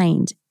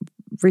mind,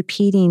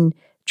 repeating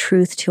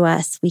truth to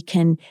us. We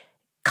can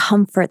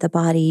comfort the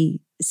body,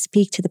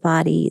 speak to the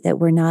body that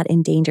we're not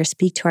in danger,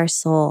 speak to our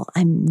soul.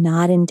 I'm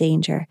not in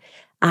danger.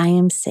 I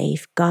am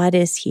safe. God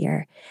is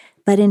here.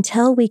 But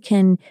until we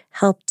can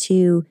help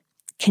to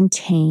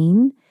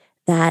contain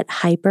that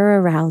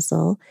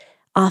hyper-arousal,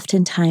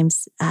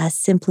 oftentimes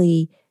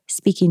simply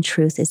speaking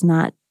truth is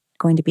not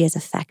going to be as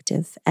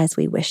effective as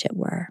we wish it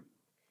were.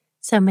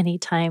 So many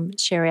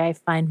times, Cherie, I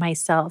find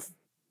myself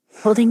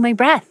holding my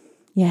breath.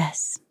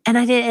 Yes. And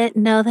I didn't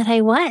know that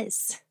I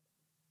was.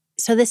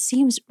 So this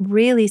seems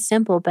really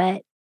simple,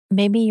 but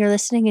maybe you're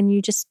listening and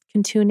you just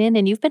can tune in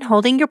and you've been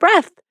holding your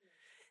breath.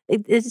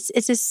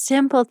 It's a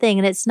simple thing,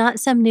 and it's not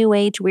some new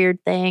age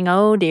weird thing.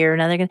 Oh dear,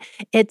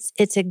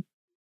 it's a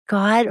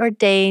God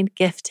ordained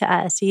gift to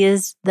us. He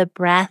is the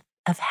breath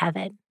of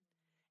heaven.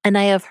 And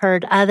I have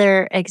heard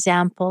other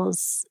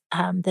examples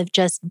of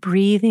just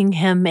breathing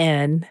him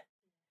in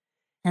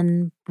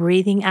and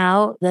breathing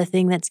out the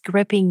thing that's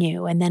gripping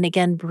you, and then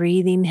again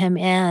breathing him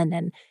in.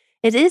 And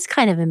it is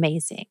kind of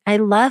amazing. I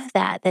love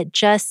that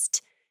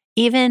just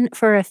even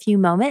for a few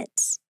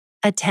moments,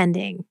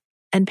 attending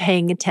and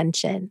paying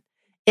attention.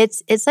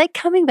 It's like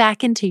coming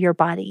back into your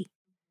body.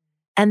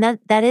 And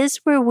that is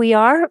where we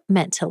are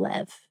meant to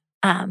live.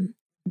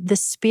 The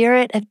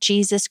Spirit of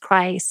Jesus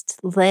Christ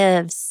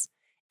lives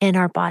in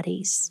our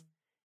bodies.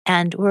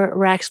 And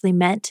we're actually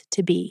meant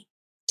to be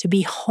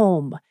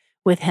home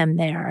with him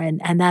there.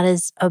 And that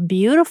is a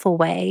beautiful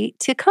way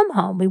to come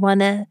home. We want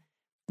to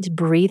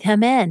breathe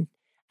him in.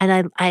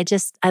 And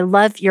I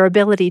love your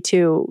ability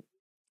to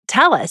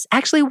tell us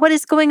actually what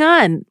is going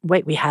on.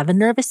 Wait, we have a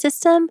nervous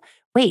system.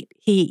 Wait,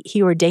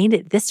 he ordained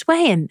it this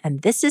way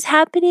and this is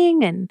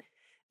happening. And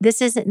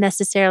this isn't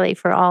necessarily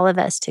for all of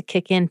us to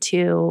kick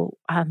into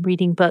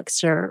reading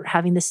books or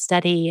having the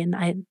study. And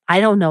I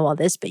don't know all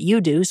this, but you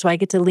do. So I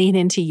get to lean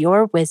into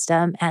your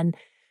wisdom.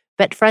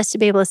 But for us to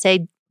be able to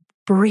say,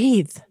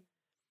 breathe,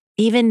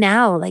 even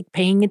now, like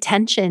paying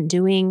attention,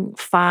 doing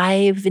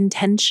 5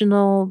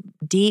 intentional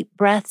deep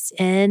breaths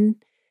in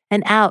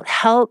and out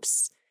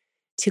helps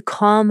to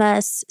calm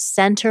us,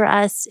 center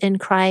us in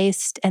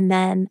Christ, and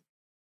then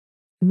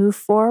move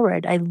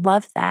forward. I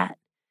love that.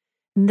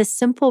 And the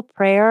simple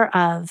prayer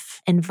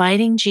of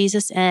inviting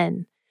Jesus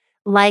in,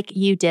 like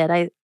you did.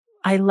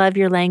 I love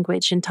your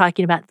language and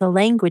talking about the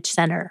language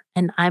center.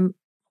 And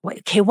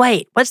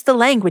wait, what's the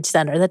language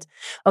center? That's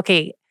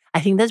okay. I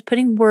think that's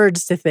putting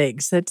words to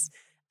things. That's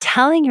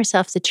telling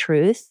yourself the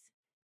truth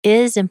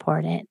is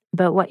important.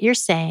 But what you're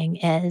saying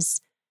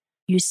is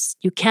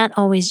you can't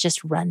always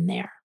just run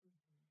there.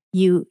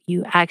 You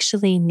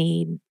actually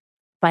need,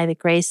 by the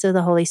grace of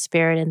the Holy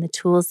Spirit and the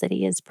tools that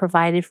he has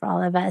provided for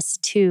all of us,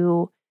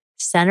 to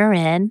center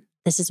in.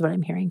 This is what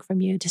I'm hearing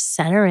from you, to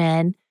center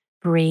in,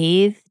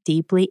 breathe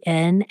deeply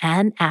in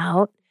and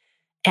out,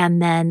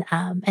 and then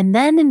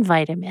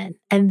invite him in.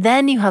 And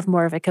then you have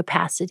more of a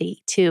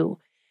capacity to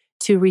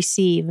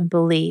receive and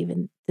believe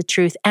in the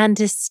truth and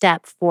to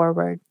step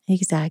forward.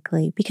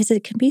 Exactly. Because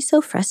it can be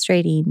so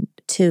frustrating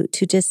to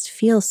just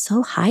feel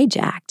so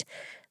hijacked.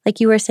 Like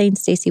you were saying,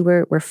 Stacey,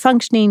 we're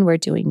functioning, we're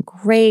doing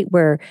great,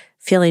 we're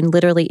feeling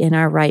literally in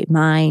our right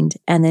mind,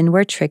 and then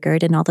we're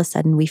triggered, and all of a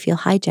sudden we feel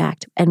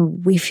hijacked,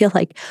 and we feel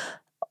like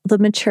the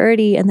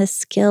maturity and the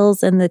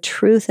skills and the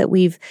truth that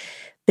we've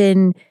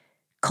been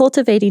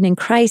cultivating in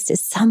Christ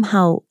is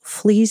somehow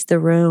flees the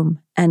room,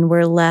 and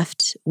we're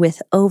left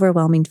with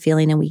overwhelming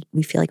feeling, and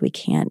we feel like we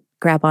can't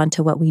grab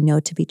onto what we know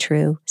to be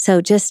true.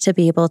 So just to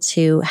be able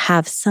to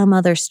have some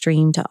other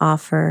stream to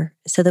offer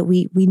so that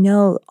we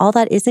know all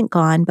that isn't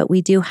gone, but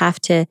we do have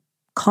to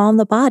calm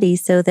the body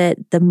so that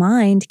the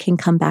mind can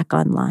come back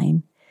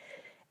online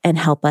and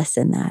help us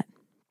in that.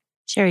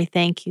 Cherie,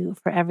 thank you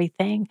for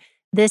everything.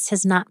 This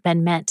has not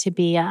been meant to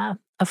be a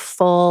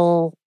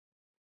full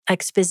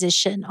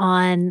exposition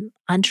on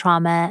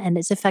trauma and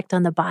its effect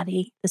on the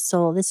body, the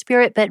soul, the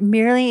spirit, but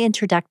merely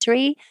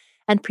introductory.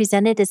 and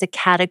presented as a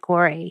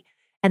category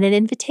and an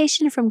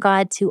invitation from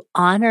God to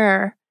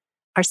honor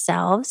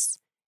ourselves,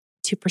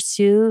 to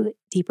pursue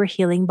deeper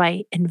healing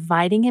by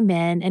inviting Him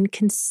in and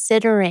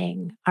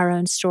considering our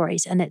own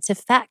stories and its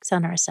effects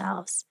on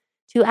ourselves,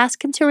 to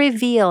ask Him to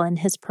reveal in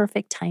His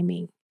perfect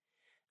timing.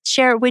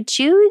 Cherie, would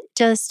you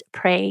just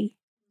pray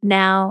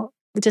now,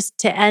 just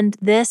to end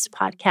this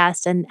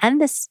podcast and end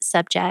this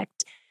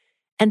subject,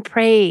 and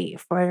pray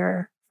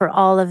for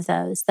all of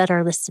those that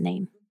are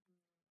listening?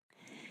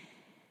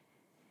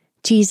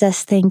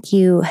 Jesus, thank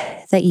you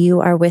that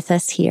you are with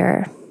us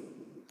here.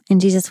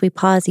 And Jesus, we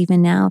pause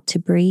even now to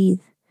breathe.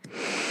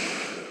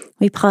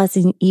 We pause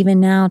even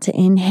now to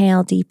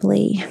inhale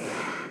deeply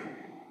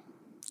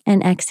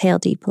and exhale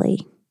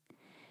deeply,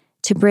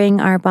 to bring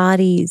our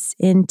bodies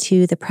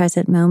into the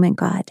present moment,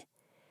 God,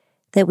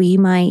 that we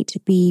might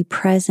be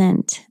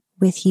present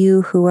with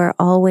you who are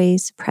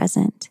always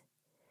present.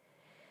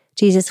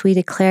 Jesus, we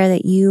declare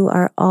that you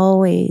are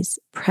always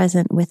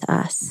present with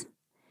us.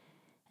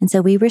 And so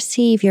we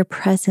receive your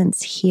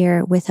presence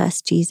here with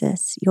us,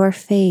 Jesus, your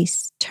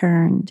face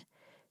turned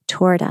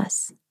toward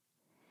us.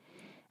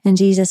 And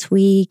Jesus,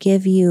 we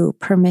give you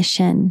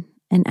permission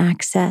and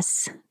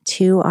access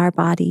to our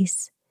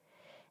bodies.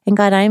 And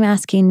God, I'm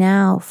asking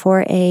now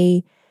for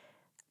a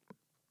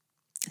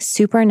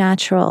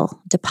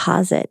supernatural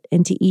deposit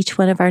into each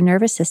one of our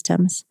nervous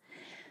systems.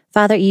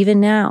 Father,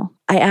 even now,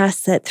 I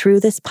ask that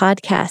through this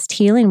podcast,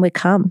 healing would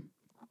come.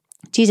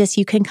 Jesus,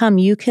 you can come.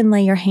 You can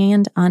lay your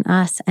hand on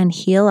us and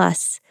heal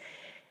us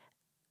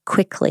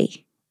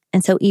quickly.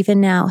 And so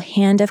even now,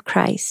 hand of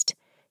Christ,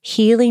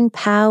 healing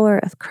power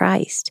of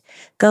Christ,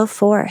 go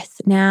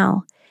forth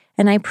now.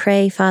 And I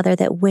pray, Father,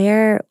 that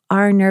where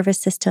our nervous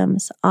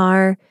systems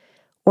are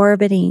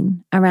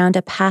orbiting around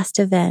a past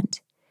event,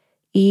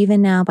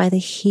 even now by the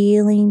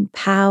healing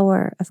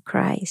power of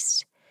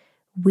Christ,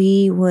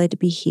 we would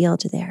be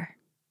healed there.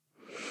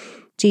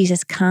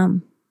 Jesus,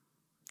 come.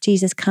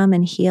 Jesus, come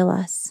and heal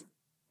us.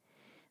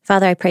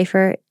 Father, I pray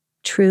for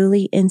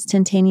truly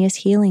instantaneous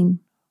healing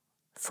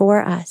for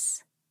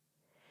us.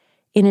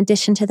 In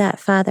addition to that,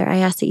 Father, I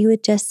ask that you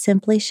would just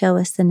simply show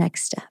us the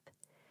next step.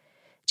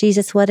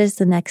 Jesus, what is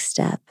the next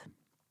step?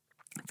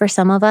 For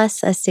some of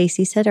us, as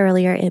Stacey said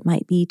earlier, it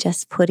might be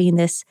just putting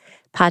this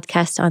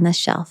podcast on the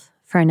shelf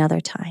for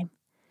another time.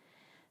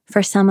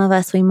 For some of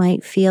us, we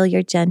might feel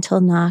your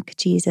gentle knock,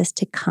 Jesus,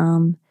 to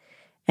come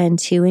and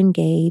to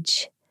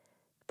engage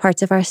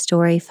parts of our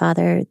story,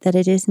 Father, that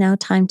it is now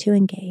time to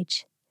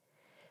engage.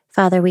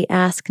 Father, we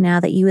ask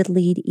now that you would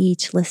lead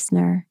each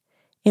listener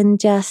in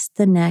just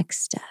the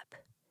next step.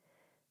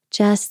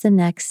 Just the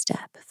next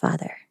step,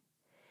 Father.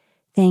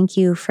 Thank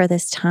you for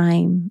this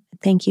time.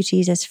 Thank you,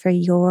 Jesus, for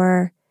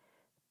your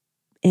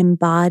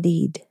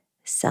embodied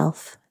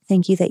self.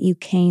 Thank you that you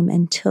came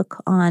and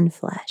took on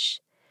flesh,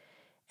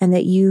 and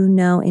that you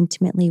know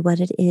intimately what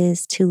it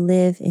is to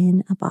live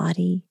in a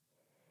body,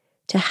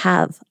 to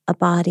have a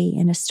body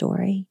and a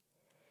story.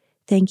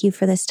 Thank you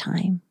for this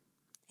time.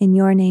 In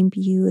your name,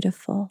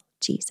 beautiful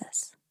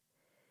Jesus.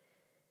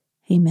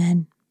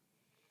 Amen.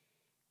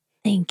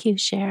 Thank you,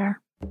 Cherie.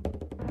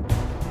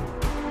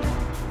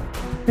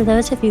 For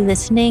those of you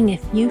listening,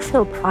 if you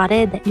feel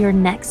prodded that your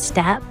next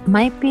step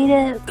might be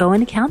to go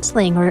into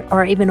counseling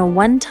or even a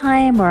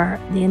one-time or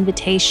the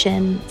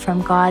invitation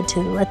from God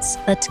to let's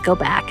go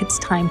back. It's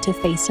time to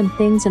face some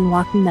things and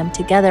walking them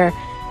together.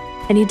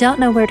 And you don't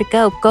know where to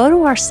go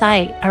to our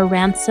site, our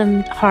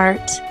Ransomed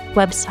Heart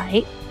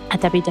website at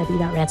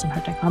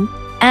www.ransomedheart.com.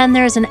 And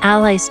there's an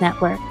Allies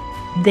Network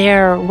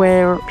there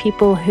where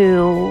people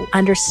who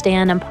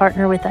understand and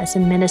partner with us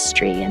in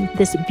ministry and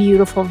this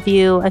beautiful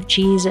view of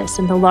Jesus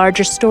and the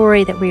larger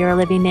story that we are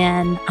living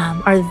in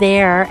are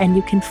there, and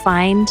you can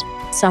find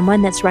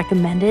someone that's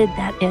recommended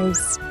that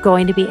is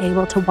going to be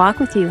able to walk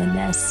with you in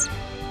this.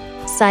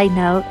 Side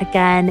note,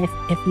 again,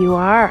 if you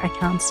are a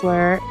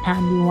counselor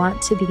and you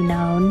want to be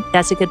known,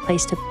 that's a good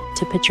place to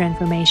put your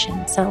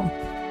information. So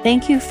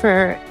thank you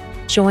for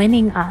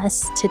joining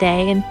us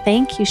today, and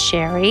thank you,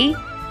 Cherie,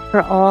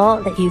 for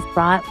all that you've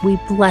brought. We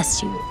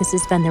bless you. This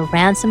has been the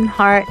Ransomed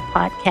Heart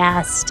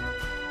podcast.